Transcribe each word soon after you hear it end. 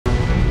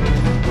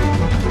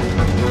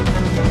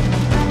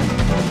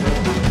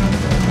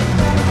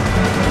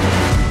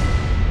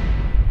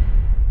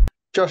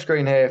Josh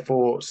Green here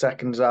for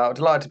Seconds Out.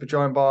 Delighted to be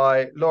joined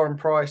by Lauren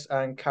Price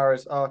and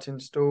Karriss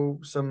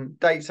Artingstall. Some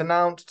dates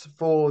announced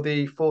for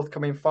the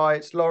forthcoming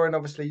fights. Lauren,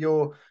 obviously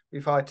you'll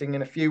be fighting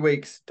in a few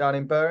weeks down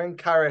in Birmingham.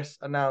 Karriss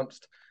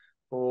announced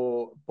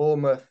for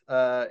Bournemouth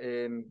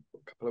in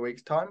a couple of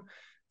weeks' time.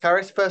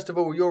 Karriss, first of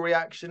all, your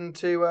reaction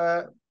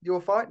to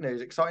your fight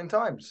news. Exciting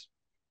times.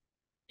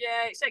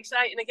 Yeah, it's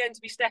exciting again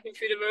to be stepping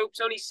through the ropes.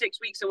 Only 6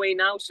 weeks away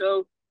now,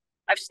 so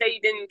I've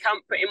stayed in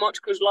camp pretty much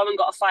because Lauren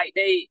got a fight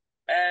date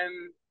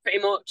pretty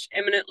much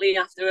imminently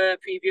after a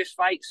previous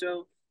fight.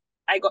 So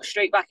I got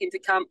straight back into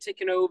camp,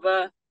 ticking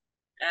over.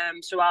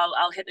 So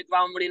I'll hit the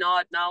ground running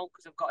hard now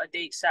because I've got a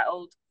date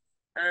settled.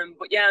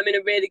 But yeah, I'm in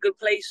a really good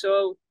place.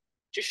 So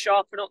just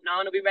sharpen up now,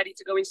 and I'll be ready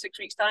to go in 6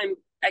 weeks' time.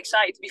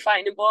 Excited to be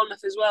fighting in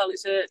Bournemouth as well.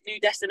 It's a new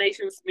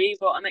destination for me,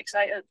 but I'm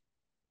excited.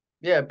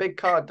 Yeah, big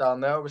card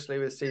down there, obviously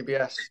with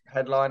CBS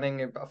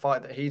headlining a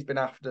fight that he's been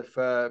after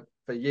for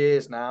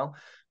years now.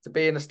 To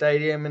be in a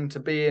stadium and to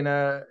be in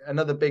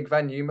another big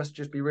venue must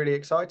just be really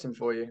exciting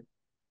for you.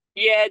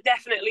 Yeah,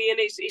 definitely, and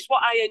it's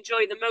what I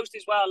enjoy the most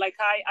as well. Like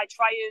I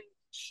try and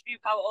scoop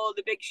out all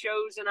the big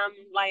shows, and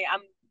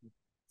I'm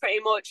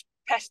pretty much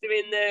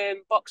pestering the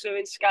boxer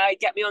in Sky.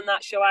 Get me on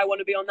that show. I want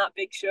to be on that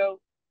big show.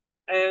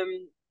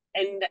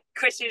 And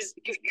Chris is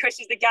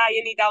the guy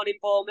in he down in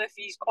Bournemouth.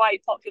 He's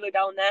quite popular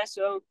down there,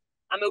 so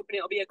I'm hoping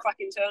it'll be a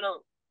cracking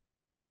turnout.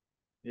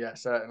 Yeah,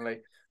 certainly.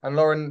 And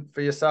Lauren,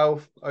 for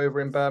yourself, over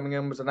in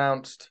Birmingham was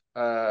announced.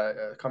 I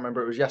can't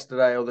remember it was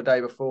yesterday or the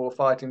day before,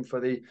 fighting for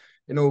the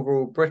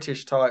inaugural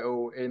British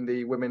title in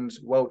the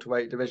women's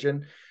welterweight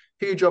division.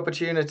 Huge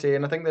opportunity,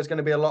 and I think there's going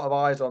to be a lot of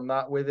eyes on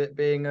that with it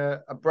being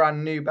a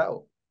brand new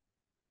belt.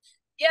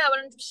 Yeah,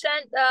 100%.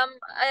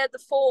 I had the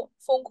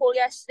phone call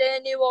yesterday. I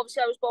knew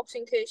obviously I was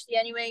boxing Kirsty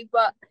anyway,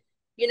 but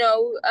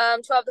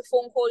to have the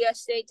phone call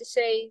yesterday to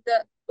say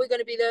that we're going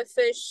to be the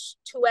first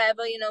two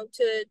ever,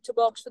 to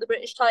box for the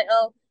British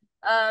title.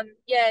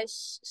 Yeah,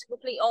 it's a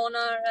complete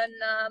honour,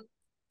 and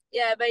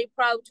yeah, very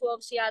proud to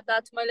obviously add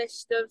that to my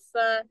list of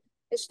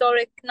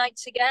historic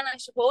nights again, I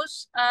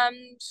suppose.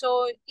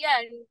 So yeah,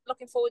 I'm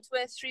looking forward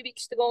to it. 3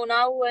 weeks to go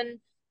now, and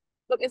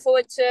looking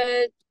forward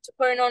to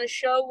putting on a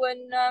show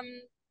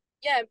and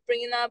yeah,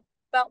 bringing that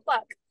belt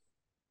back.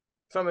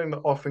 Something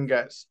that often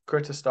gets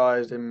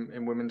criticised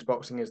in women's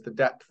boxing is the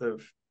depth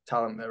of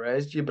talent there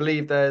is. Do you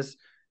believe there's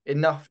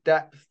enough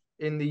depth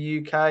in the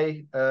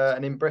UK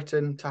and in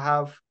Britain to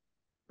have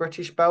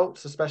British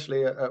belts,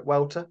 especially at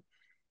welter?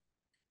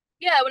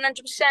 Yeah,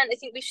 100%. I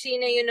think we've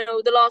seen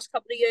it, the last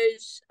couple of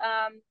years.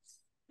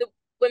 The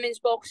women's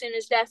boxing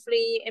has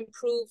definitely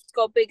improved,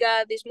 got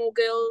bigger. There's more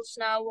girls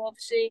now,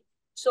 obviously.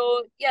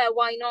 So yeah,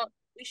 why not?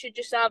 We should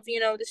just have,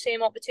 the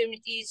same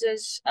opportunities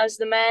as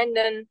the men.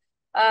 And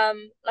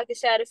like I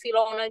said, I feel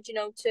honoured,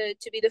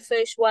 to be the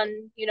first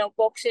one,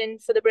 boxing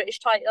for the British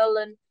title,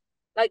 and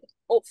like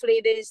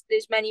hopefully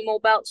there's many more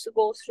belts to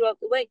go throughout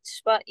the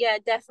weights. But yeah,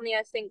 definitely,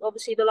 I think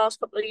obviously the last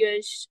couple of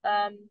years,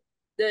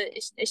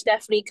 it's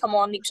definitely come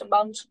on leaps and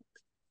bounds.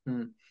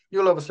 Hmm.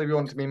 You'll obviously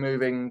want to be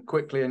moving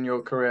quickly in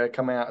your career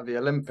coming out of the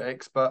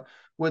Olympics, but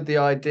would the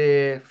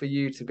idea for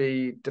you to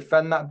be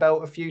defend that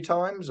belt a few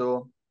times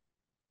or?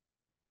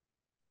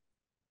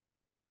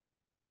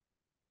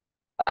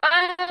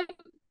 Um,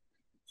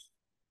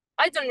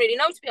 I don't really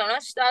know, to be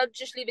honest. I'll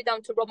just leave it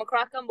down to Rob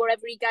McCracken,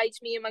 wherever he guides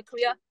me in my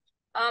career.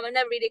 I've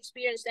never really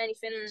experienced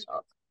anything.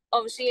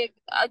 Obviously,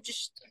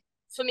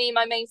 for me,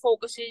 my main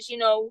focus is,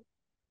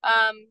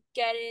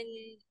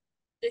 getting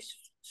this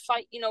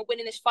fight,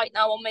 winning this fight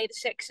now on May the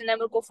 6th, and then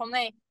we'll go from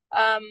there.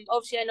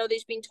 Obviously, I know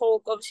there's been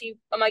talk, obviously,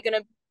 am I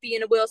going to be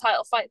in a world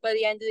title fight by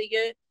the end of the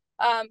year?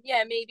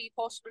 Yeah, maybe,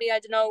 possibly, I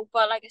don't know.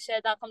 But like I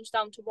said, that comes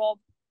down to Rob,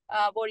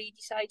 what he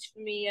decides for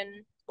me,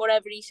 and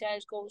whatever he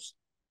says goes.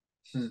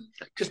 Hmm.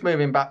 Just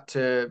moving back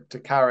to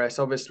Karriss,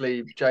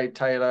 obviously Jade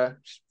Taylor,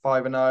 she's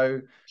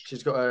 5-0.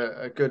 She's got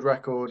a good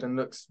record and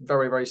looks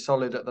very, very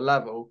solid at the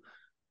level.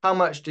 How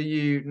much do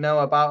you know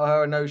about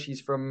her? I know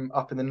she's from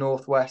up in the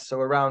northwest, so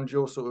around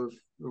your sort of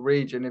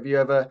region. Have you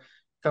ever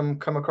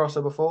come across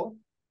her before?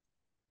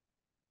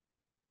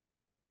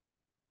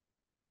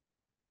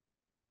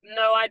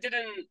 No, I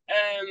didn't.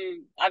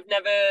 I've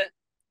never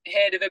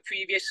heard of her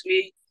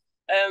previously.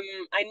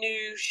 I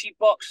knew she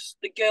boxed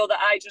the girl that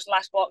I just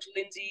last boxed,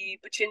 Lindsay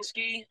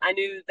Baczynski. I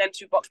knew them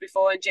two boxed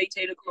before, and Jay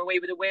Taylor come away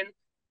with a win.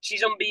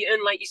 She's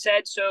unbeaten, like you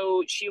said,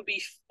 so she'll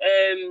be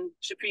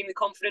supremely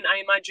confident.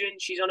 I imagine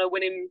she's on a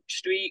winning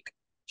streak.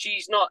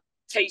 She's not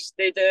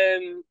tasted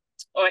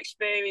or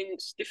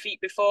experienced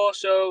defeat before,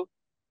 so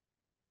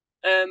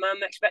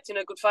I'm expecting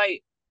a good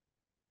fight.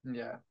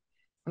 Yeah.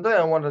 And then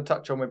I wanted to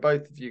touch on with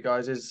both of you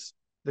guys is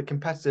the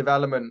competitive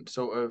element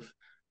sort of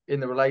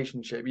in the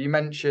relationship. You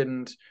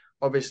mentioned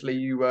obviously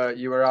you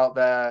were out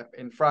there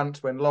in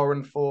France when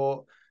Lauren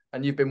fought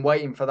and you've been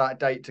waiting for that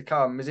date to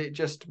come. Is it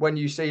just when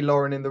you see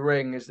Lauren in the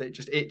ring, is it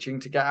just itching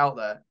to get out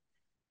there?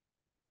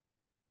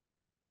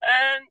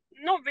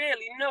 Not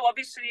really. No,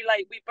 obviously,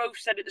 like we both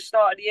said at the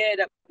start of the year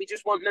that we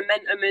just want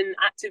momentum and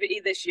activity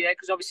this year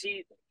because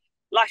obviously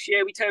last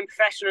year we turned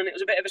professional and it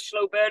was a bit of a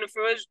slow burner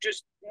for us.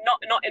 Just not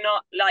in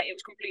our, like, it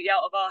was completely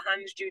out of our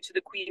hands due to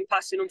the Queen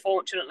passing,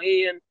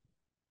 unfortunately, and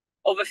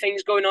other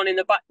things going on in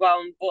the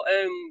background. But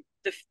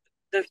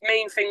the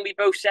main thing we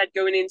both said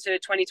going into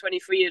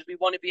 2023 is we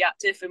want to be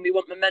active and we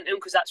want momentum,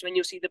 because that's when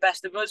you'll see the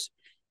best of us.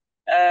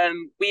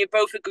 We have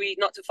both agreed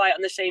not to fight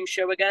on the same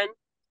show again,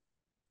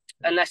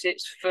 unless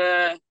it's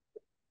for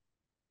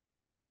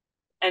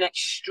an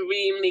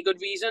extremely good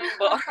reason.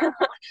 But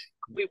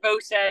we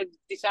both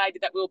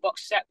decided that we'll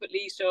box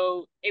separately,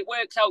 so it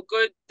works out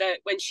good that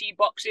when she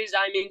boxes,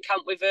 I'm in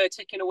camp with her,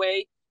 ticking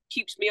away,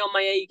 keeps me on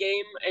my A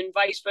game, and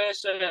vice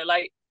versa.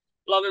 Like,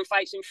 Lauren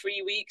fights in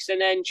 3 weeks,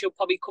 and then she'll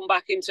probably come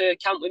back into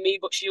camp with me,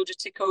 but she'll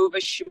just tick over.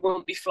 She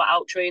won't be flat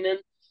out training,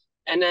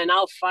 and then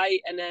I'll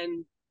fight, and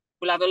then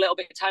we'll have a little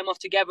bit of time off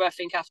together, I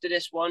think, after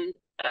this one,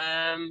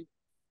 and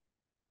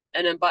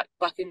then back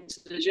into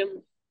the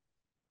gym.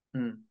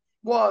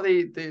 What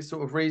are the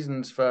sort of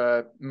reasons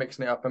for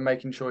mixing it up and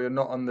making sure you're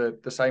not on the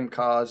same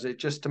cars? It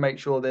just to make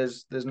sure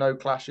there's no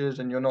clashes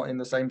and you're not in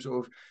the same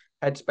sort of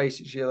headspace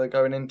each year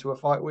going into a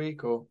fight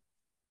week, or?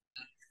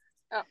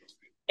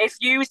 If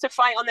you was to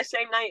fight on the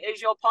same night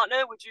as your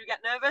partner, would you get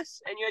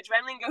nervous and your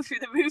adrenaline go through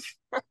the roof?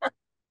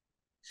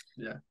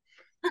 Yeah,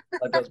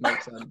 that does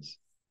make sense.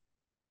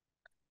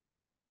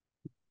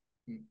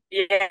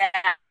 Yeah,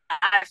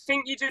 I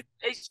think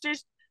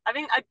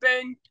I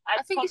think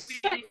I think it's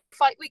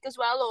fight week as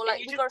well, or like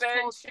you just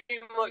burn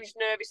too much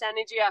nervous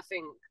energy, I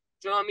think.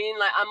 Do you know what I mean?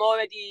 Like, I'm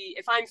already,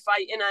 if I'm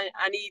fighting,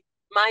 I need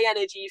my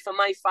energy for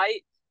my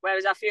fight.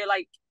 Whereas I feel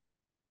like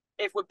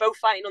if we're both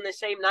fighting on the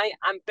same night,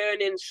 I'm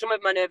burning some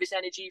of my nervous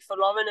energy for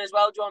Lauren as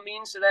well. Do you know what I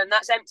mean? So then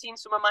that's emptying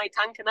some of my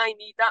tank, and I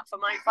need that for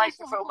my fight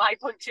to throw my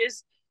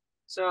punches.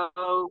 So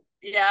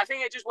yeah, I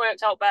think it just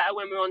worked out better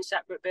when we're on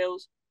separate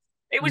bills.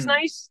 It was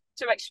nice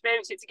to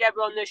experience it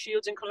together on the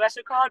Shields and Karriss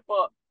card,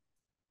 but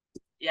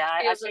yeah,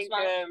 I think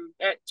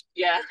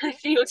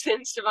Shields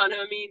in Savannah.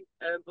 I mean,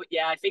 but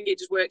yeah, I think it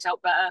just worked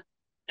out better.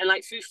 And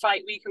like through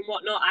fight week and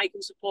whatnot, I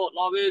can support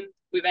Lauren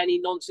with any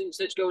nonsense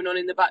that's going on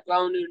in the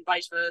background and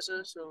vice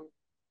versa. So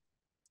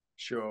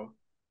sure.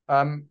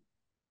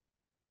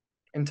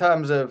 In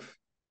terms of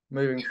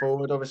moving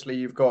forward, obviously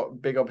you've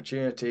got big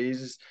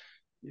opportunities.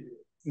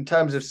 In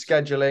terms of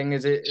scheduling,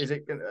 is it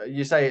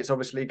you say it's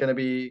obviously going to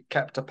be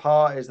kept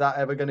apart? Is that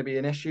ever going to be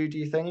an issue, do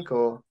you think,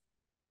 or?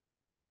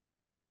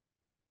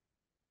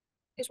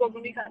 Is what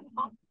going to be kept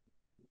apart?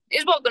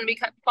 Is what going to be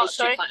kept apart?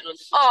 Sorry.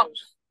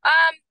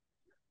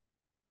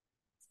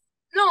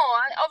 No,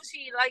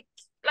 obviously, like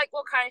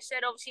what Karriss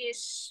said, obviously,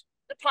 is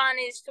the plan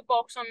is to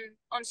box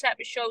on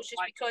separate shows,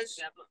 just because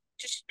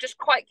just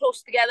quite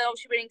close together.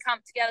 Obviously, we're in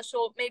camp together,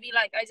 so maybe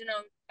like, I don't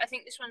know, I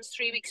think this one's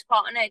 3 weeks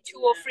apart, and then 2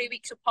 or 3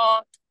 weeks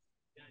apart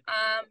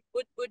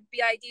would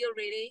be ideal,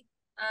 really.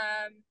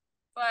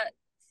 But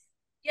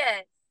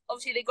yeah,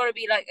 obviously they've got to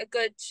be like a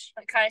good,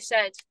 like Karriss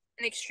said,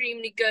 an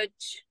extremely good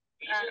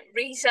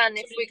reason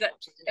if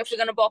we're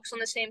gonna box on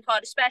the same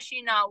card,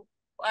 especially now.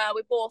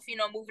 We're both,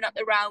 moving up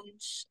the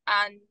rounds,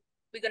 and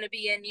we're going to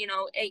be in,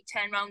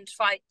 8-10 round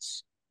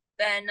fights.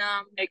 Then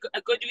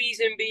a good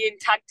reason being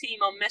tag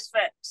team on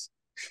Misfits.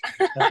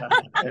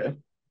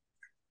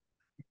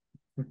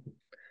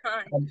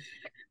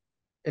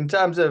 In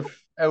terms of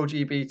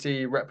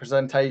LGBT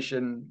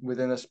representation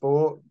within the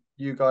sport,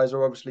 you guys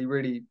are obviously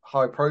really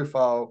high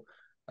profile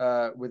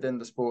within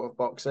the sport of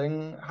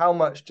boxing. How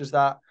much does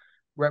that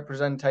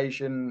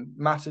representation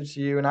matter to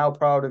you, and how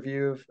proud of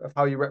you of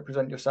how you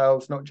represent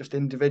yourselves, not just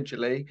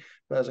individually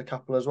but as a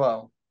couple as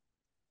well?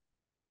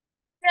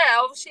 Yeah,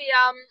 obviously,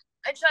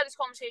 I just had this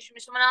conversation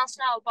with someone else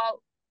now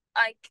about,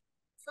 like,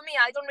 for me,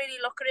 I don't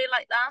really look at it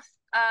like that.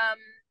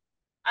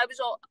 I was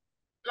all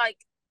like,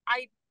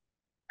 I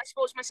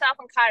suppose myself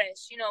and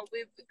Karriss,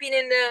 we've been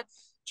in the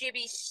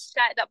GB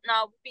setup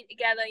now. We've been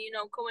together,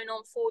 going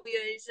on 4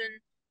 years, and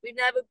we've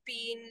never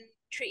been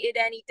treated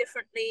any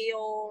differently,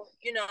 or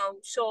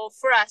so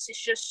for us it's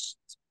just,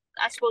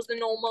 I suppose, the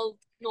normal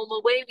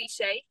way we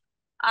say.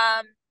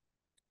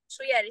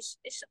 So yeah,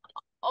 it's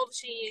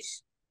obviously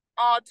it's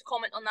hard to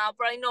comment on that,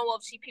 but I know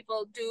obviously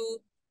people do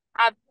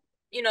have,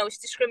 it's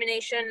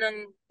discrimination,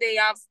 and they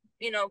have,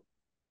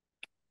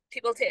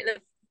 people take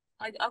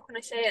how can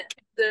I say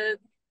it,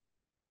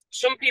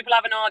 some people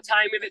have an hard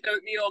time with it,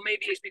 don't they? Or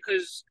maybe it's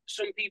because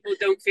some people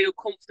don't feel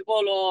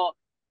comfortable, or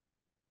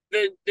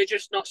they're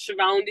just not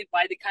surrounded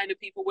by the kind of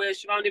people we're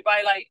surrounded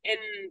by, like in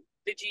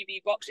the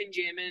GB boxing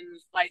gym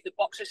and like the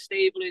boxer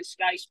stable in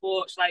Sky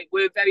Sports. Like,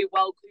 we're very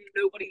welcome.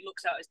 Nobody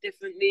looks at us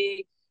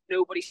differently.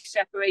 Nobody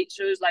separates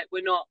us. Like,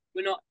 we're not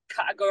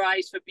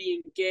categorized for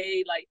being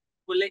gay. Like,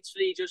 we're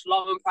literally just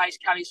Lauren Price,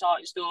 Karriss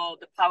Artingstall,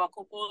 the power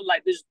couple.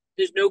 Like,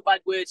 there's no bad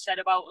words said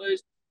about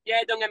us.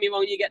 Yeah, don't get me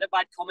wrong, you get the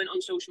bad comment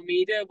on social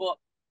media, but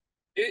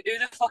who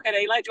the fuck are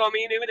they? Like, do you know what I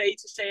mean? Who are they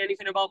to say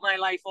anything about my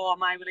life or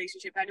my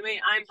relationship anyway?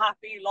 I'm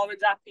happy,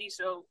 Lauren's happy,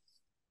 so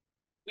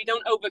we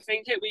don't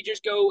overthink it. We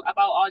just go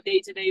about our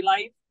day-to-day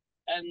life,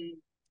 and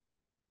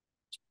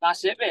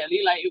that's it,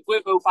 really. Like, if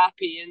we're both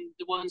happy and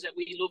the ones that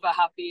we love are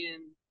happy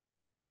and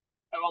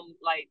are on,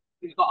 like,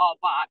 we've got our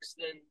backs,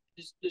 then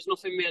there's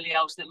nothing really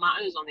else that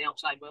matters on the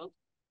outside world.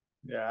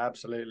 Yeah,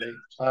 absolutely.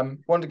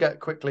 Want to get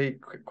quickly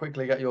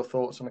get your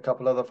thoughts on a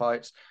couple other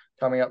fights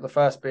coming up. The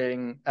first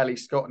being Ellie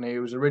Scotney,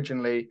 who was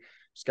originally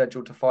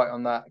scheduled to fight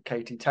on that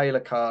Katie Taylor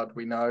card.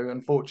 We know,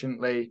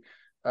 unfortunately,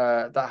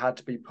 that had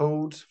to be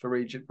pulled for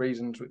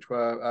reasons which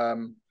were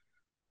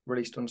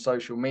released on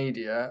social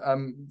media.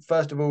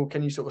 First of all,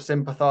 can you sort of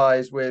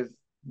sympathise with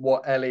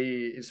what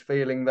Ellie is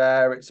feeling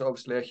there? It's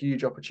obviously a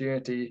huge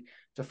opportunity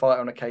to fight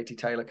on a Katie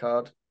Taylor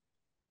card.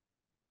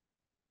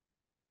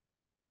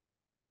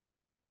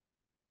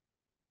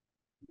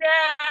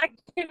 Yeah, I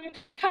can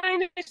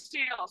kind of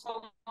see it.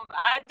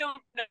 I don't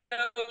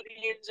know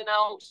the ins and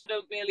outs.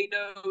 Don't really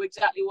know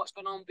exactly what's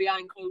going on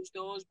behind closed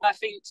doors. But I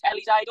think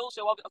Ellie's idol,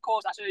 so of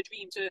course that's her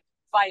dream to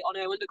fight on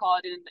her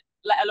undercard, and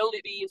let alone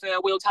it being for a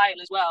world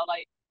title as well.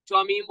 Like, do you know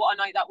what I mean? What a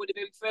night that would have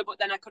been for her. But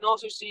then I can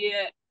also see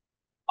it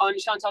on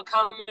Chantelle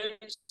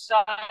Cameron's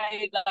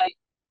side. Like,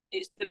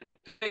 it's the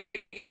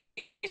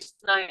biggest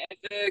night of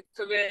her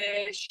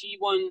career. She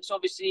wants,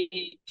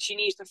 obviously, she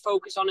needs to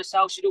focus on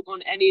herself. She don't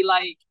want any,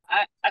 like,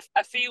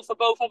 I feel for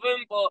both of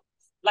them, but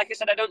like I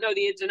said, I don't know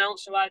the ins and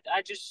outs, so I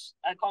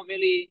can't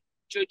really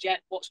judge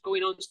yet what's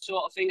going on,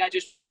 sort of thing. I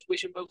just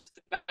wish them both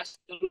the best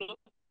of luck.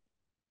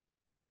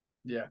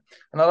 Yeah,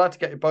 and I'd like to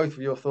get both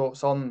of your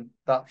thoughts on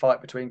that fight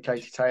between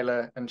Katie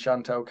Taylor and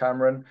Chantelle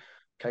Cameron.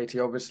 Katie,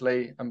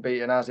 obviously,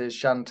 unbeaten, as is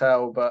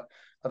Chantelle, but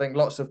I think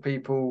lots of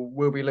people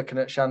will be looking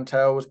at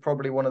Chantelle as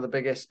probably one of the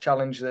biggest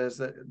challenges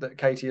that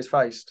Katie has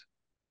faced.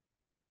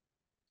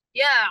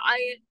 Yeah,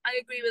 I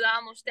agree with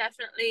that most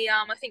definitely.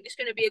 I think it's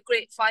going to be a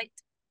great fight,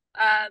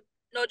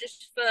 not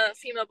just for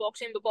female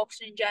boxing, but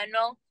boxing in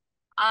general.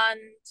 And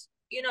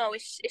you know,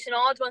 it's an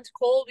hard one to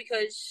call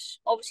because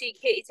obviously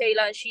Katie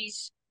Taylor,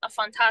 she's a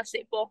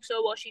fantastic boxer.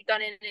 What she's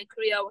done in her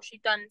career, what she's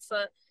done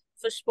for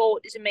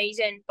sport is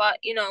amazing. But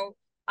you know,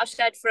 I've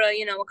said for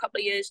a couple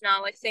of years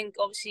now, I think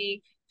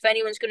obviously if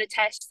anyone's going to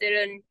test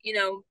her and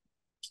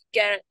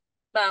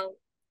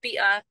beat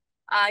her,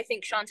 I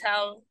think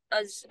Chantelle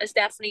has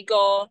definitely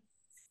got,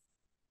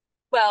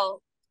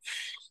 well,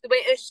 the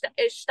way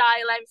her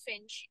style,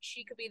 everything,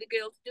 she could be the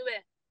girl to do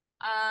it.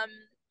 I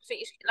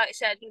think it's, like I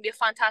said, going to be a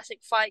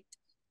fantastic fight.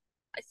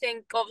 I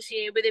think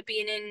obviously with it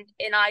being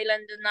in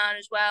Ireland and that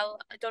as well,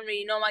 I don't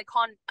really know. I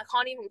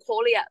can't even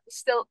call it yet.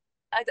 Still,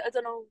 I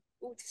don't know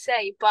what to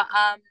say, but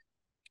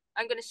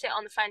I'm going to sit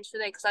on the fence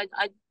with it because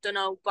I don't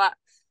know, but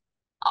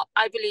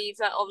I believe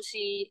that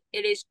obviously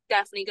it is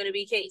definitely going to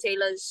be Katie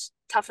Taylor's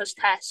toughest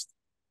test.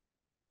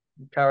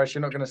 Karriss,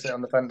 you're not going to sit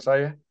on the fence, are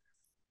you?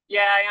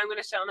 Yeah, I am going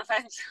to sit on the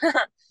fence.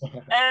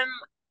 I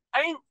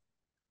mean,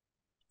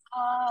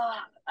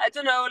 I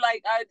don't know.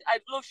 Like,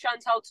 I'd love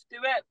Chantelle to do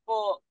it,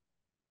 but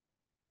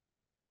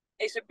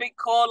it's a big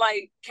call.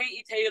 Like,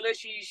 Katie Taylor,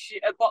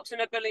 her boxing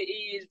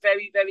ability is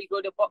very, very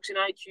good. Her boxing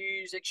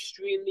IQ is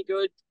extremely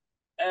good.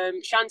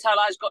 Chantelle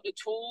has got the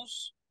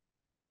tools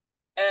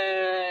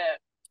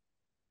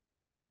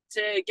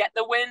to get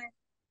the win.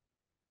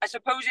 I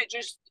suppose it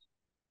just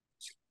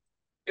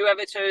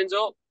whoever turns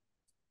up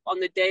on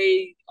the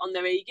day on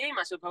their A game,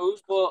 I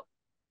suppose. But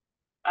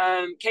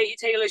Katie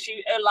Taylor,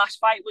 her last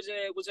fight was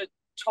a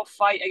tough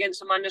fight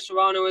against Amanda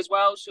Serrano as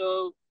well,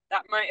 so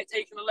that might have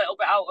taken a little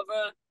bit out of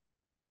her.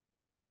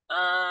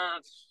 I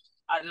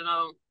don't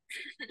know.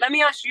 Let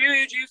me ask you,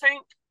 who do you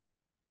think?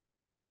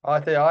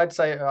 I'd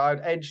say I'd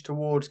edge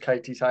towards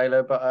Katie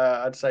Taylor, but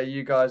I'd say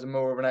you guys are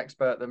more of an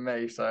expert than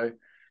me. So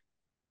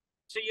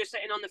you're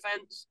sitting on the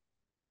fence?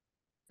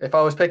 If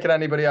I was picking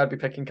anybody, I'd be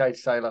picking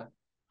Katie Taylor.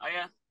 Oh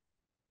yeah.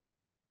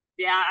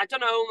 Yeah, I don't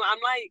know. I'm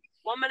like,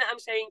 1 minute I'm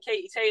saying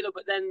Katie Taylor,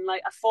 but then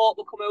like a thought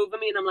will come over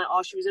me, and I'm like,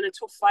 oh, she was in a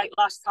tough fight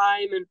last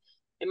time, and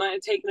it might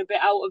have taken a bit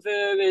out of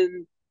her,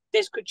 and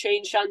this could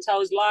change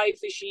Chantelle's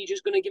life. Is she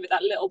just going to give it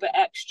that little bit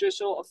extra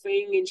sort of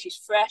thing? And she's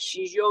fresh,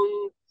 she's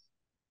young.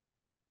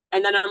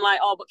 And then I'm like,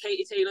 oh, but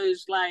Katie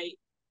Taylor's like,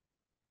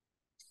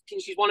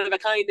 she's one of a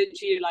kind, isn't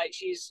she? Like,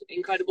 she's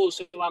incredible.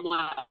 So I'm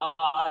like, oh,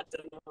 I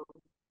don't know.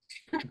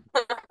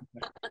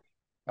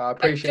 I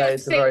appreciate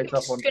it's a very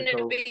tough one to call. It's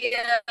going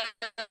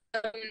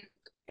to be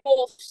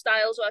both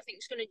styles, so I think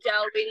it's going to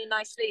gel really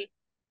nicely.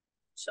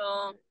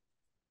 So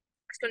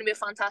it's going to be a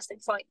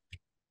fantastic fight.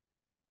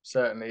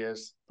 Certainly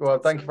is. Well,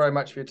 thank you very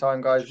much for your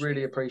time, guys.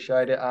 Really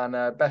appreciate it,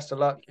 and best of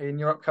luck in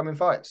your upcoming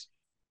fights.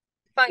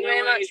 Thank you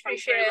very much.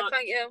 Appreciate it.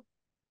 Thank you.